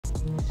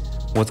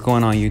What's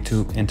going on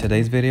YouTube? In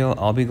today's video,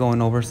 I'll be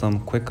going over some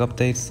quick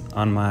updates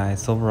on my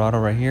Silverado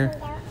right here.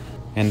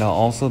 And I'll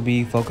also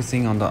be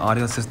focusing on the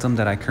audio system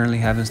that I currently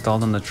have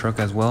installed on the truck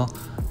as well.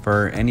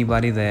 For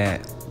anybody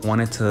that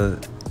wanted to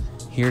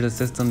hear the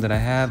system that I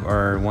have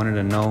or wanted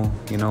to know,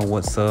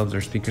 what subs or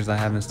speakers I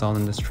have installed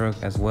in this truck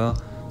as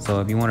well. So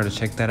if you wanted to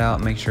check that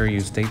out, make sure you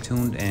stay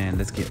tuned and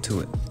let's get to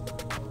it.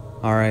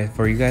 Alright,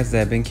 for you guys that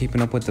have been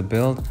keeping up with the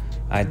build,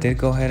 I did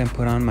go ahead and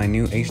put on my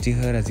new HD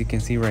hood as you can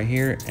see right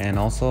here, and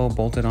also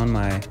bolted on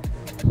my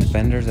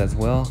fenders as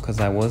well because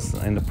I was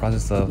in the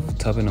process of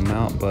tubbing them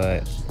out,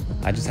 but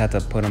I just had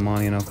to put them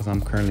on, because I'm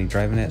currently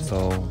driving it.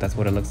 So that's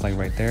what it looks like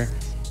right there.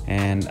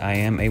 And I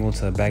am able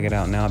to bag it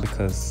out now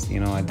because,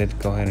 I did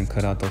go ahead and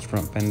cut out those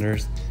front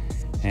fenders.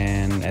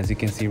 And as you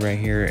can see right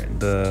here,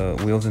 the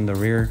wheels in the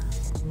rear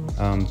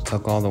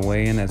tuck all the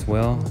way in as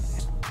well.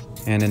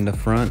 And in the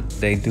front,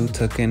 they do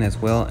tuck in as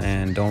well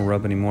and don't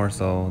rub anymore.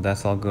 So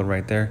that's all good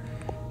right there.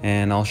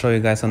 And I'll show you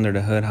guys under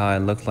the hood how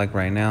it looks like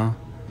right now.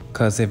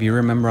 Because if you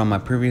remember on my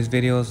previous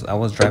videos, I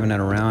was driving it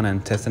around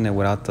and testing it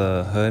without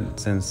the hood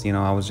since,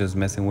 I was just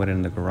messing with it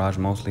in the garage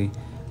mostly.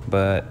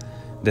 But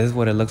this is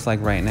what it looks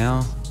like right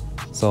now.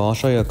 So I'll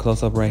show you a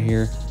close-up right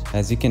here.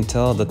 As you can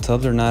tell, the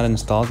tubs are not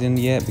installed in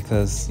yet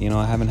because,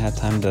 I haven't had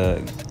time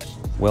to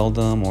weld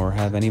them or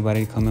have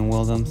anybody come and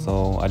weld them.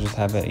 So I just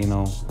have it,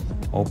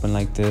 open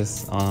like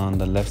this on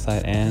the left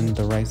side and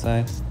the right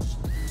side.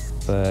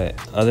 But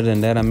other than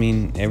that,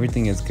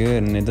 everything is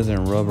good and it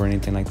doesn't rub or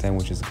anything like that,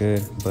 which is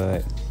good.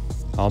 But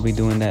I'll be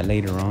doing that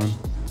later on.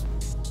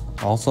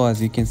 Also,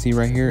 as you can see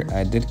right here,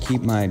 I did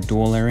keep my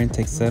dual air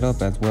intake set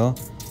up as well,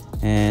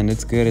 and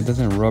it's good. It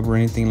doesn't rub or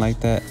anything like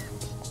that.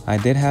 I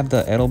did have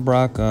the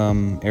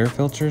Edelbrock air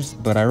filters,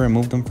 but I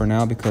removed them for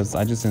now because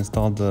I just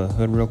installed the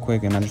hood real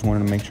quick and I just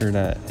wanted to make sure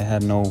that it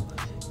had no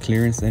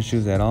clearance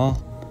issues at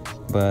all.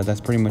 But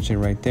that's pretty much it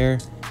right there.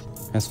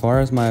 As far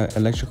as my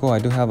electrical, I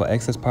do have an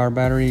excess power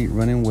battery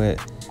running with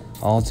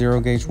all 0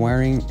 gauge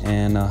wiring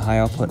and a high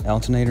output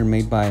alternator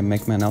made by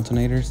Mechman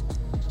alternators.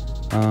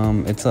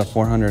 It's a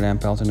 400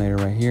 amp alternator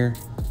right here.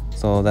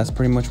 So that's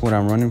pretty much what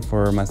I'm running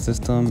for my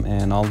system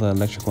and all the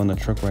electrical in the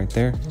truck right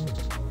there.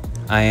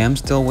 I am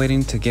still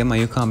waiting to get my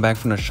Yukon back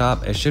from the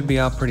shop. It should be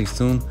out pretty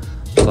soon,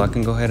 so I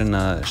can go ahead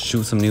and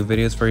shoot some new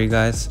videos for you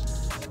guys.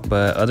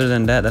 But other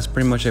than that, that's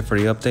pretty much it for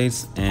the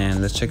updates,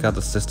 and let's check out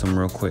the system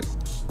real quick.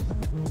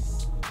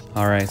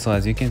 Alright, so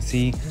as you can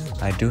see,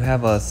 I do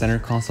have a center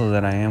console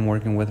that I am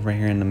working with right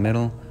here in the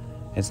middle.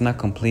 It's not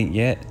complete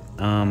yet.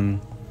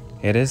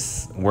 It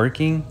is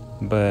working,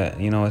 but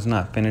it's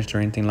not finished or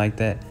anything like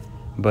that.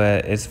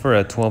 But it's for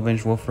a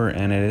 12-inch woofer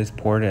and it is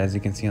ported, as you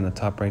can see on the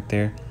top right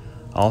there.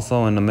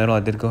 Also in the middle,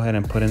 I did go ahead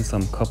and put in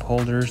some cup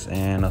holders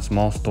and a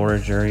small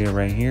storage area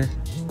right here.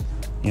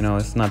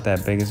 It's not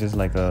that big, it's just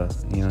like a,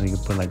 you can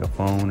put like a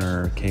phone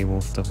or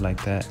cable, stuff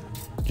like that,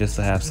 just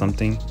to have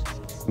something.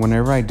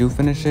 Whenever I do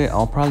finish it,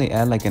 I'll probably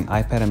add like an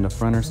iPad in the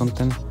front or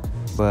something.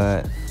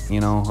 But,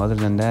 other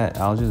than that,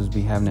 I'll just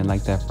be having it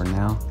like that for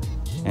now.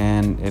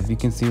 And if you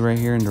can see right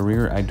here in the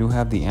rear, I do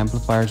have the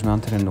amplifiers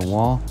mounted in the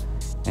wall.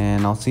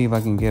 And I'll see if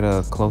I can get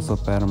a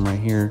close-up at them right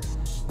here.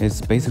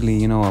 It's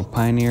basically, a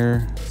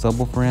Pioneer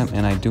subwoofer amp,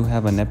 and I do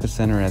have an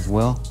epicenter as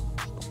well.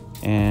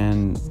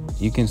 And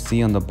you can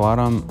see on the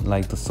bottom,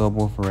 like the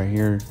subwoofer right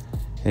here,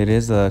 it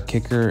is a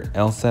Kicker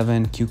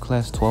L7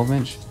 Q-Class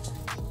 12-inch.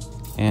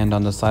 And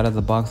on the side of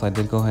the box, I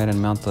did go ahead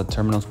and mount the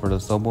terminals for the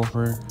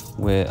subwoofer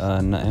with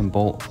a nut and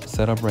bolt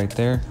setup right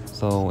there,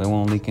 so it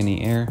won't leak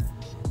any air.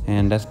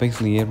 And that's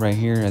basically it right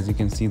here. As you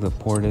can see, the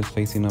port is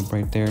facing up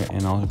right there,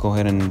 and I'll go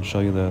ahead and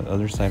show you the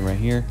other side right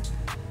here.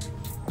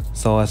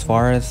 So as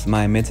far as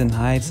my mids and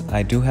highs,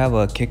 I do have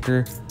a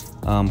Kicker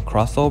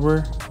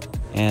crossover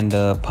and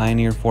a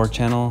Pioneer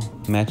 4-channel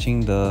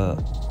matching the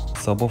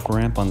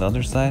subwoofer amp on the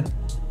other side.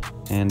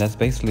 And that's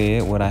basically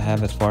it, what I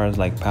have as far as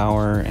like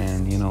power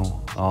and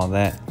all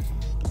that.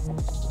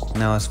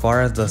 Now as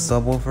far as the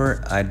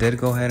subwoofer, I did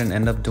go ahead and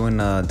end up doing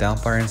a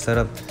downfiring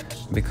setup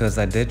because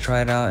I did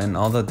try it out in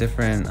all the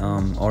different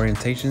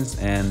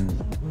orientations, and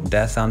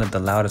that sounded the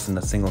loudest in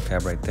the single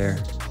cab right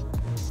there.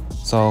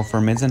 So for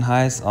mids and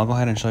highs, I'll go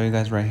ahead and show you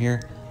guys right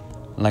here.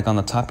 Like on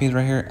the top piece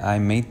right here, I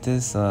made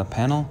this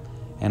panel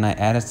and I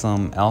added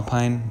some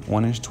Alpine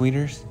 1-inch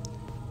tweeters.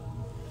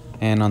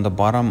 And on the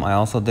bottom, I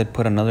also did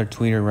put another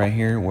tweeter right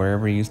here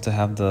wherever you used to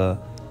have the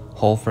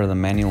hole for the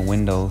manual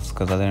windows,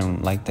 because I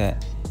didn't like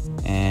that.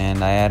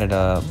 And I added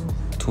a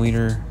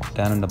tweeter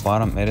down in the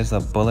bottom. It is a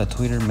bullet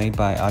tweeter made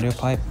by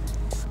AudioPipe.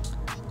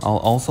 I'll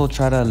also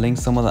try to link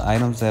some of the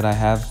items that I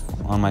have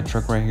on my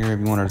truck right here if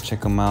you wanted to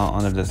check them out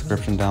on the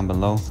description down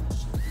below.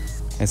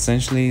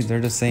 Essentially,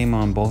 they're the same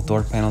on both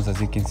door panels,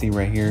 as you can see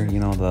right here.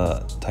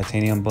 The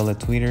titanium bullet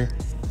tweeter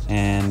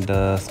and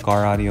the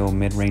Scar Audio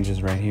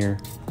mid-ranges right here.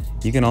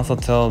 You can also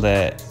tell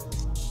that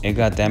it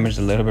got damaged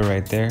a little bit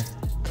right there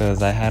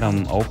because I had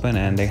them open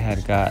and they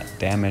had got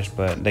damaged,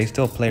 but they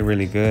still play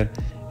really good.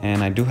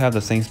 And I do have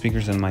the same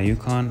speakers in my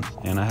Yukon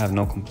and I have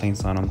no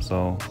complaints on them,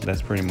 so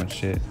that's pretty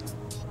much it.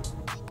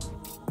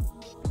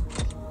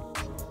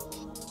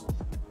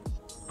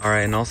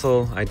 Alright, and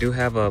also I do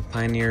have a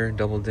Pioneer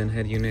double din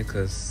head unit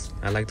because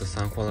I like the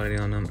sound quality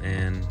on them,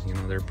 and you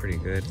know, they're pretty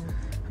good.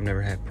 I've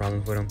never had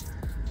problems with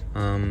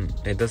them.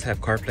 It does have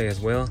CarPlay as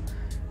well.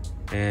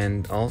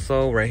 And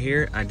also right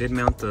here, I did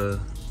mount the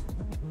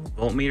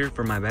voltmeter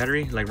for my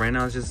battery. Like right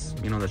now it's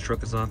just, you know, the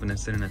truck is off and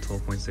it's sitting at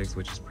 12.6,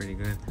 which is pretty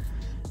good.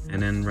 And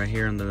then right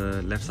here on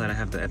the left side I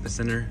have the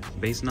epicenter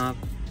bass knob,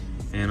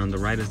 and on the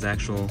right is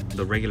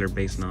the regular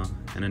bass knob.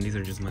 And then these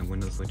are just my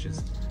window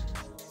switches.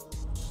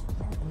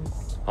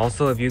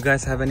 Also, if you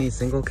guys have any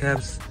single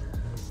cabs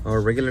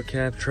or regular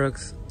cab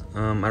trucks, I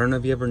don't know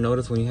if you ever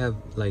noticed when you have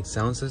like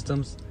sound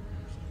systems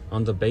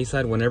on the bass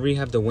side, whenever you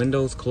have the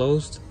windows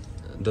closed,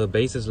 the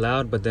bass is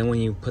loud, but then when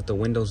you put the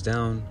windows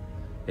down,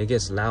 it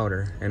gets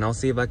louder. And I'll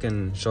see if I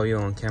can show you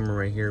on camera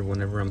right here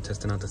whenever I'm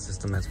testing out the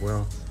system as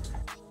well.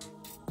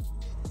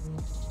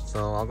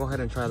 So I'll go ahead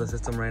and try the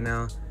system right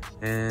now,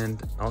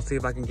 and I'll see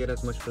if I can get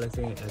as much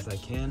flexing as I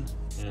can.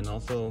 And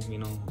also, you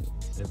know,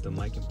 if the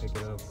mic can pick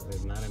it up.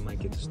 If not, it might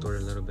get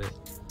distorted a little bit,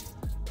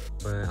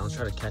 but I'll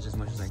try to catch as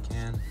much as I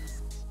can.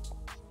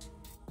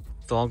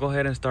 So I'll go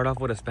ahead and start off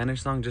with a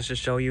Spanish song just to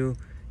show you,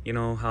 you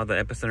know, how the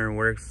epicenter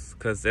works,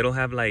 because it'll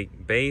have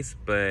like bass,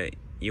 but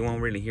you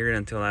won't really hear it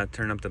until I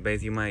turn up the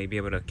bass. You might be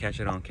able to catch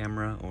it on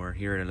camera or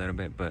hear it a little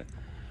bit, but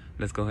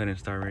let's go ahead and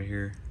start right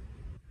here.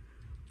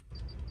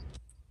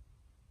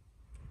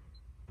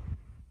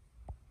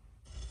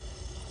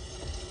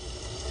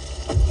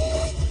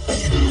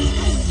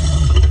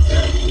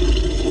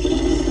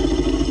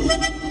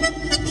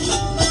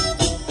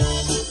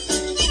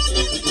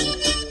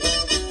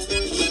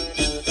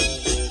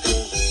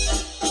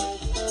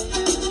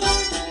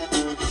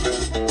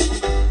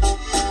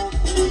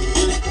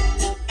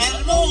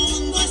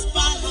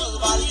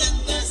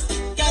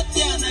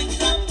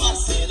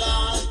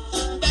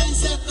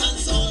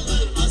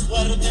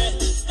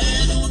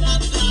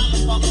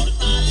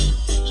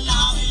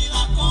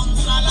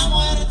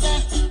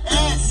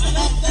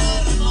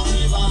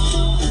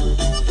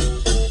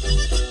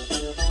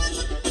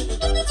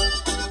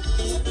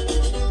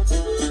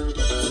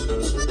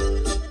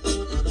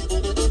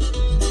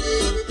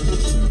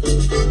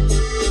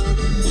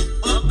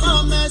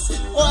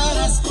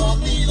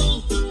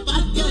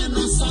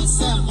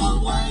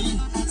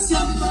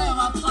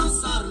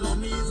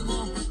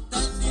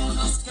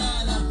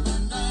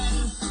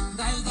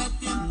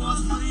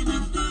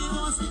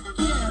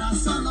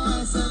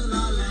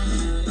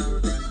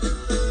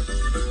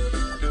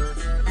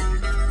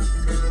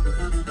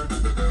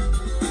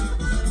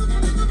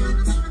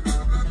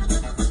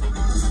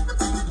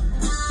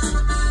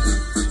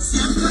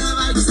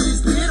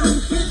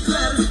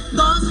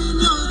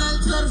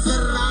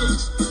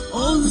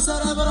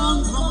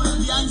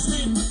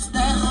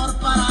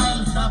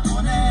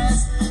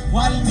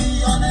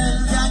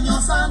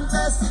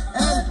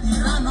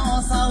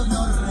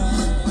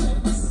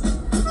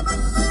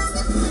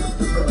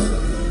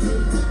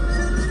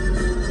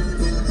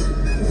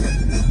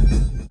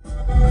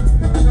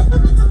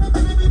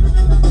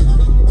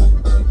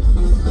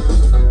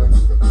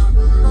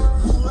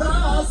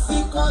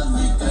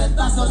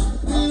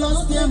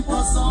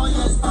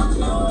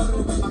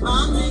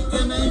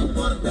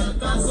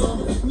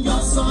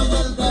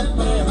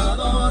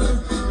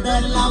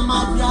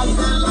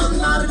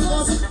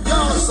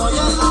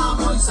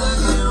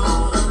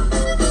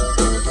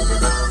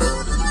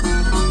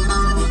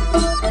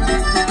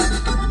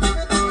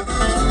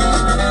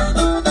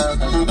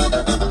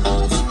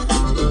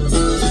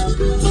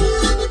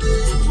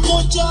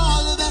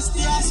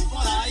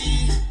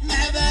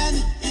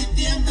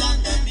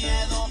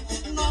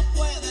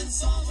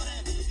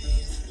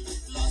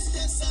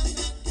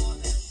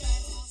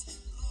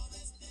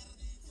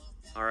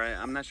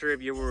 I'm not sure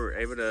if you were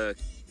able to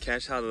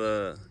catch how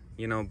the,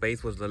 you know,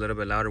 bass was a little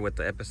bit louder with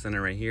the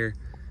epicenter right here.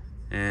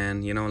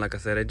 And, you know, like I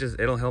said,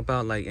 it'll help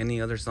out like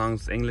any other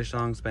songs, English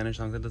songs, Spanish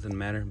songs, it doesn't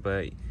matter.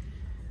 But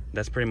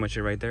that's pretty much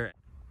it right there.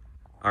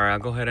 All right, I'll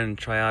go ahead and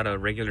try out a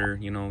regular,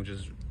 you know,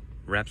 just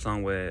rap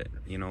song with,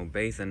 you know,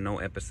 bass and no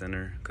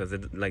epicenter, because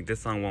like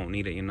this song won't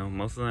need it, you know.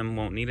 Most of them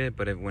won't need it,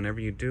 but whenever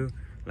you do,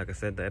 like I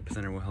said, the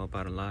epicenter will help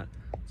out a lot.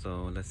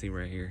 So let's see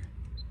right here.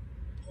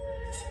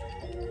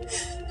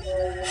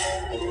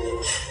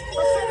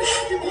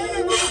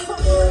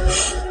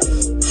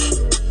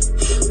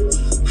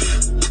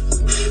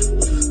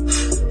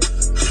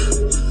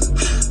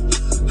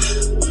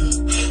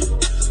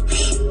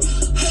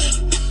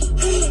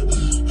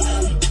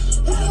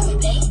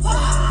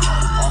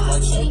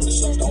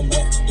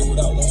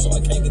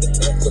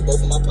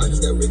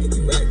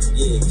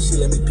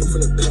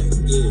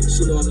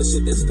 She know I'm the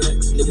shit that's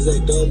facts. Niggas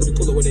ain't dumb when you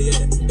pull up where they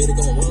at. Better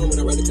go run when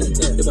I write a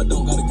tat-tat. If I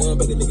don't got a gun,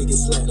 better nigga get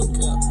slapped. No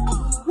cap.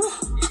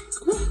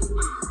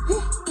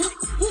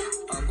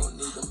 I'm gonna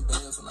need them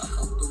bands when I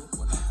come through.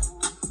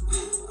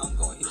 Yeah, I'm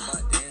gonna hit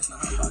my dance.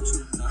 Now how about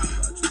you?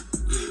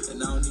 Yeah,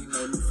 and I don't need no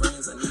new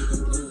friends. I need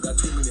them blue. Got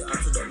too many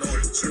options, don't know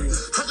what to choose.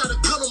 I got a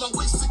gun on my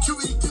waist.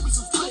 Security, give me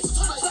some space.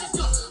 I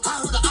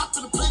heard the op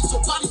in the place,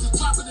 so bodies is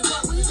dropping it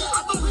up.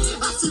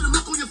 I see the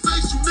look on your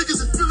face. You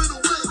niggas is feeling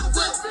away.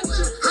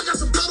 I got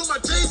some blood on my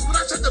jeans.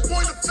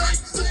 in the fight.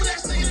 Stupid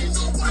ass nigga ain't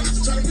no right.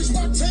 Try to reach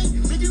my tank,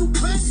 nigga you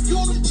play. You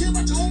don't even care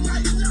about your own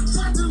life.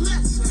 Slide to the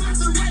left, slide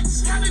to the right.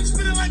 Slide nigga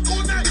spinning like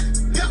all night.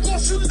 Got more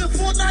shooters than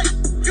Fortnite.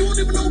 You don't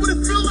even know what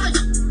it feel like.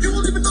 You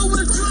don't even know what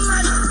it feel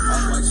like.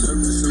 All white shirt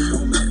and shoes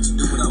don't match.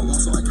 Do what I want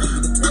so I can't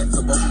get attacked. So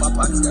both of my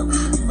pockets got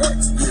really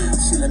racks. Yeah,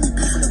 she let me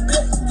beat from the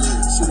back. Yeah,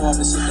 shoot off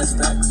the shit that's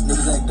stacks.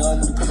 Niggas ain't done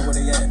when you put them where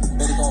they at.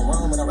 Better go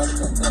wrong when I write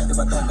a tat. If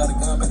I don't got a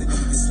gun, better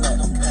nigga get slapped.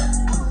 Don't care.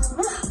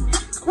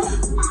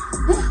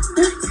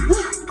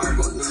 I'm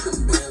gonna need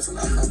them bands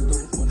when I come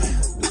through. When I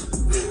come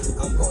through.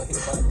 Yeah, I'm gonna hit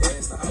my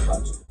dance. Now how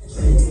about you?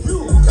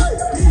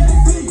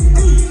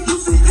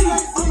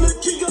 I'm the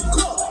king of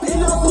club. And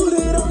I put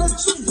it on the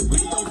cheek. We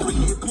don't bring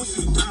it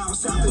pussy down.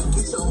 So I can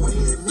get your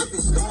head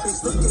niggas.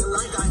 It's looking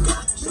like I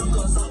got you.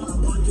 Cause all my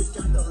pockets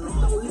got the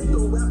low.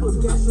 Little rappers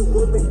got you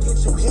up and get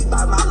you hit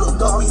by my little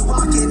dog. We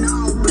walking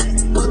all black.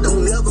 But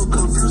don't ever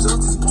confuse us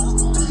as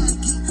punk.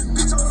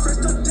 Bitch, I'm fresh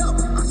to death.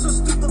 I'm so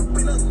stupid up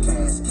in a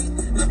casket.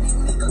 Let me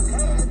niggas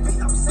have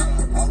it. I'm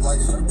saying. All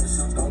white shirt and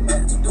shoes don't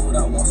match. Do what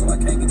I want so I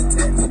can't get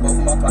attacked. So both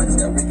of my pockets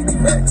got rickety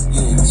racks.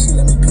 Yeah, she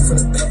let me pick for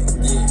the back.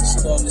 Yeah, she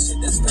know I'm the shit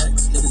that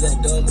stacks. Niggas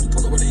ain't done when you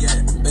pull up where they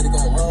at. Better go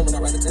wrong when I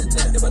write a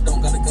tat. If I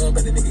don't got a gun,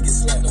 better nigga get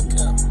slapped. Don't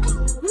cap.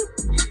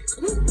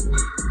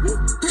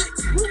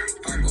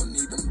 I'm gonna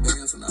need them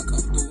bands when I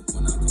come through.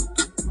 When I come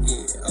through.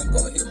 Yeah, I'm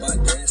gonna hit my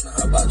dance. Now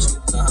how about you?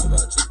 Now how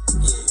about you?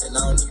 Yeah, and I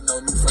don't need no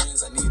new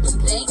friends. I need them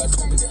blue. Got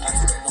so many eyes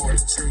that know what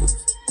to choose.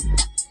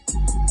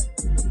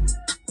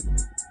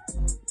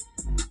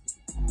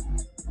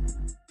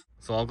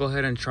 So I'll go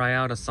ahead and try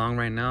out a song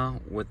right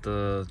now with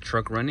the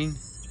truck running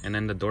and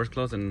then the doors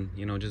closed and,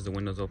 you know, just the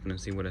windows open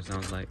and see what it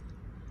sounds like.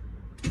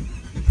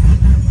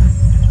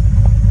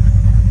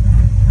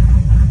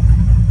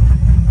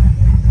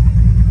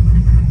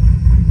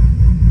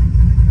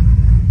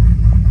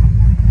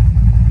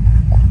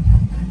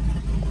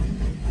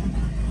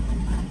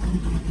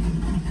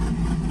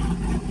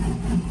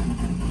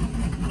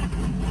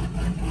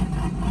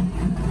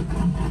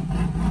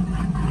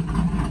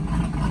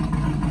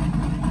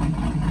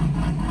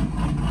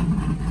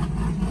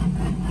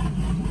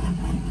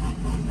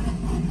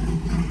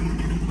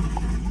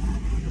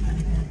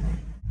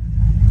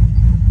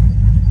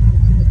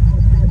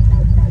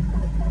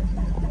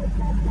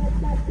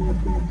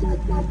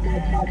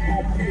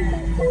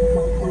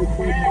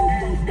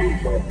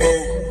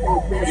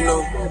 You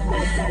know, I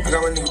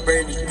got my nigga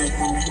brain this bitch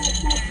moving.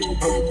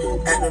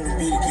 Act on the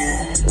beat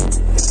again.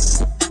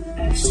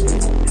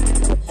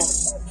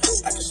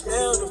 I can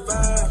smell the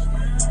vibe.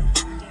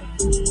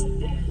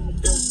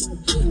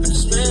 Yeah, I can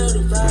smell the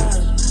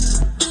vibe.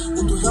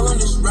 What the hell on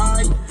this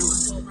ride?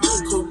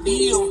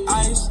 Codeine on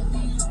ice.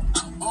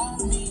 On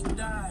me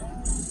die.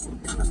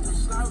 I still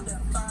slow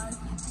that vibe.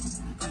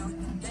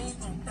 They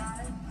gon'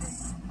 die.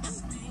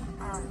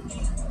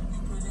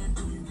 You put in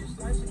do you get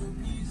sliced in a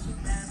piece of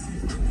that.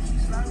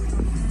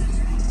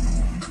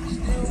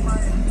 Still my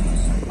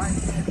piece. Might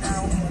get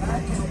down when I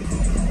get to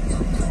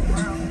the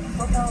ground.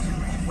 Fuck out the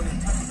reef when it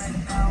touch back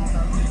down.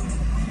 I live.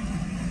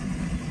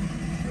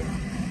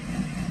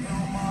 Yo,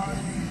 ma,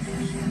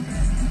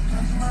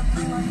 touch my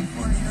thing like you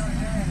for your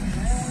hand.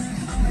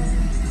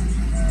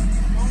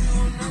 Only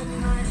on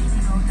nothing, I ain't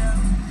even know that.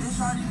 This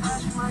shawty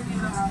flash, you might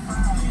get a high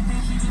five. She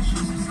think she just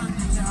shoots some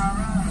something in her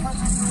ride.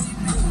 Watch this really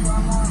bitch while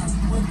I'm on.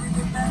 We'll bring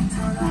it back to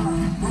her out.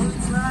 Only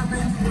time,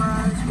 baby,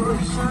 rise.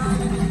 Glory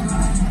shine in the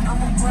night. I'm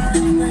a grind,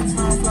 you next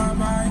time fly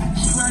by.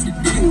 She ride the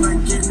dick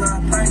like get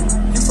my pipe.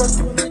 You fuck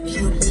the bitch,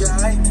 you'll be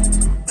alright.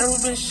 Never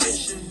been shit,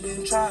 shit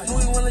been tried. Knew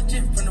he want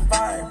legit from the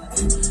vibe.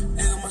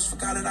 Nigga must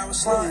forgot that I was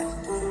slime.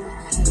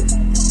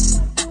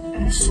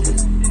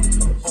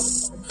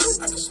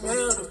 I can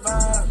smell the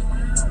vibe.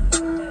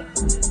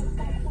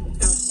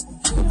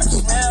 I can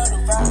smell the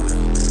vibe.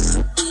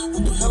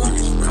 What the hell on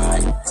this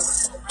ride?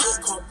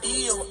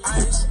 Codeine on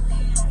ice.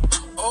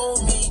 Oh,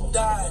 me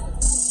die.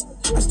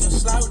 I still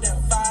slide with that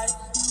fight.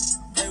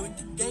 Play with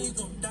the gays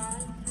gon' die.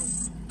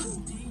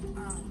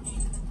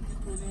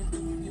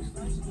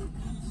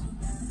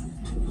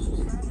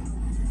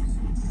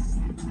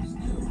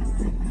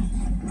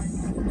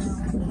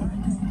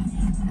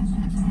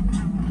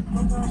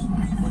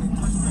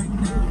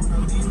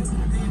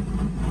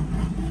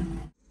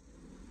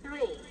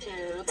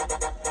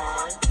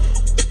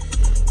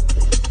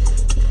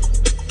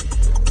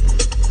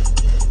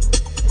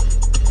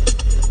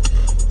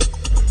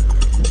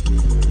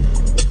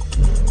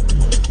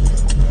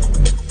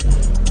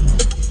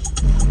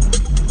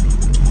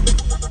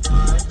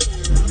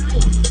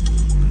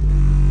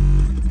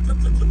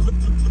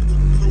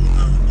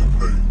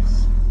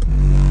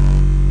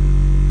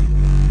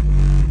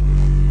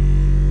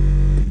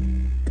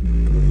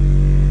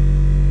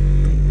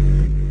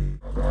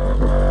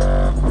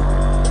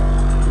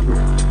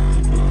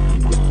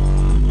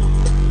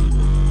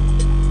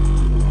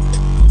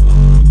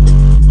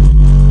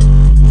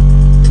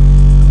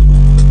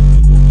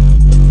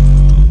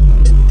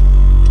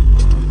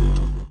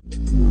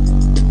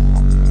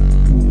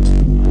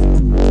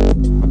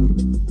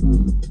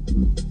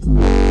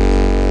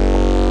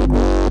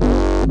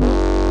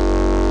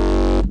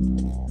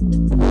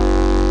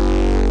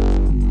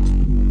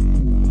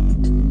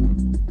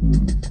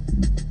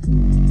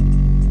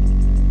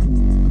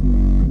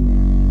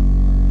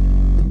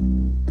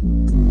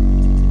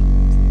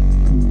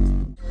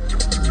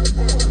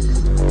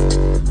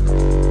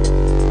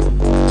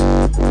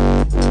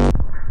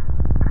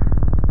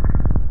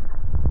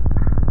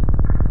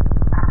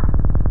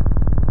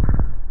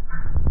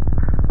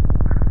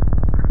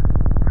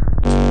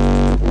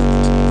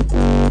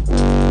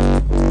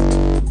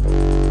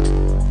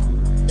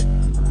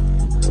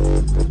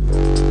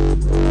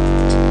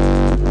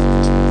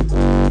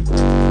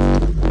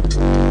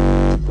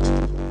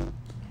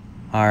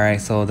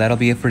 Alright, so that'll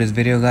be it for this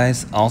video,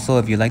 guys. Also,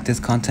 if you like this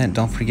content,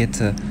 don't forget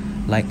to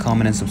like,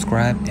 comment, and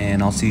subscribe,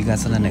 and I'll see you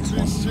guys in the next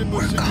one.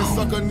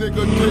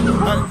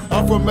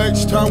 I'm from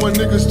H-Town when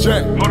niggas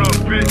jack. Hold up,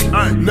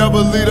 bitch. Never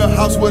leave the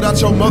house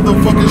without your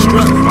motherfucking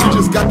strap. You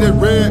just got that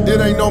red,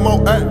 it ain't no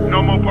more act.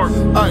 No more park.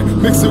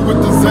 Mix it with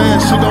the Zan,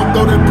 she gon'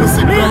 throw that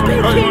pussy back.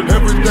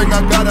 Everything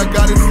I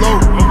got it slow.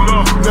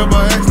 Never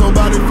ask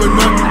nobody for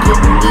nothing,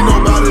 couldn't be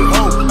nobody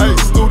home. Hey,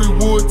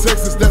 Studewood,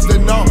 Texas, that's the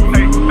north.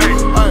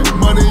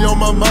 Money on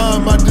my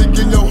mind, my dick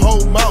in your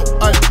whole mouth.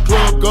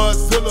 Club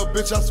Godzilla,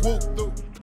 bitch, I swoop through.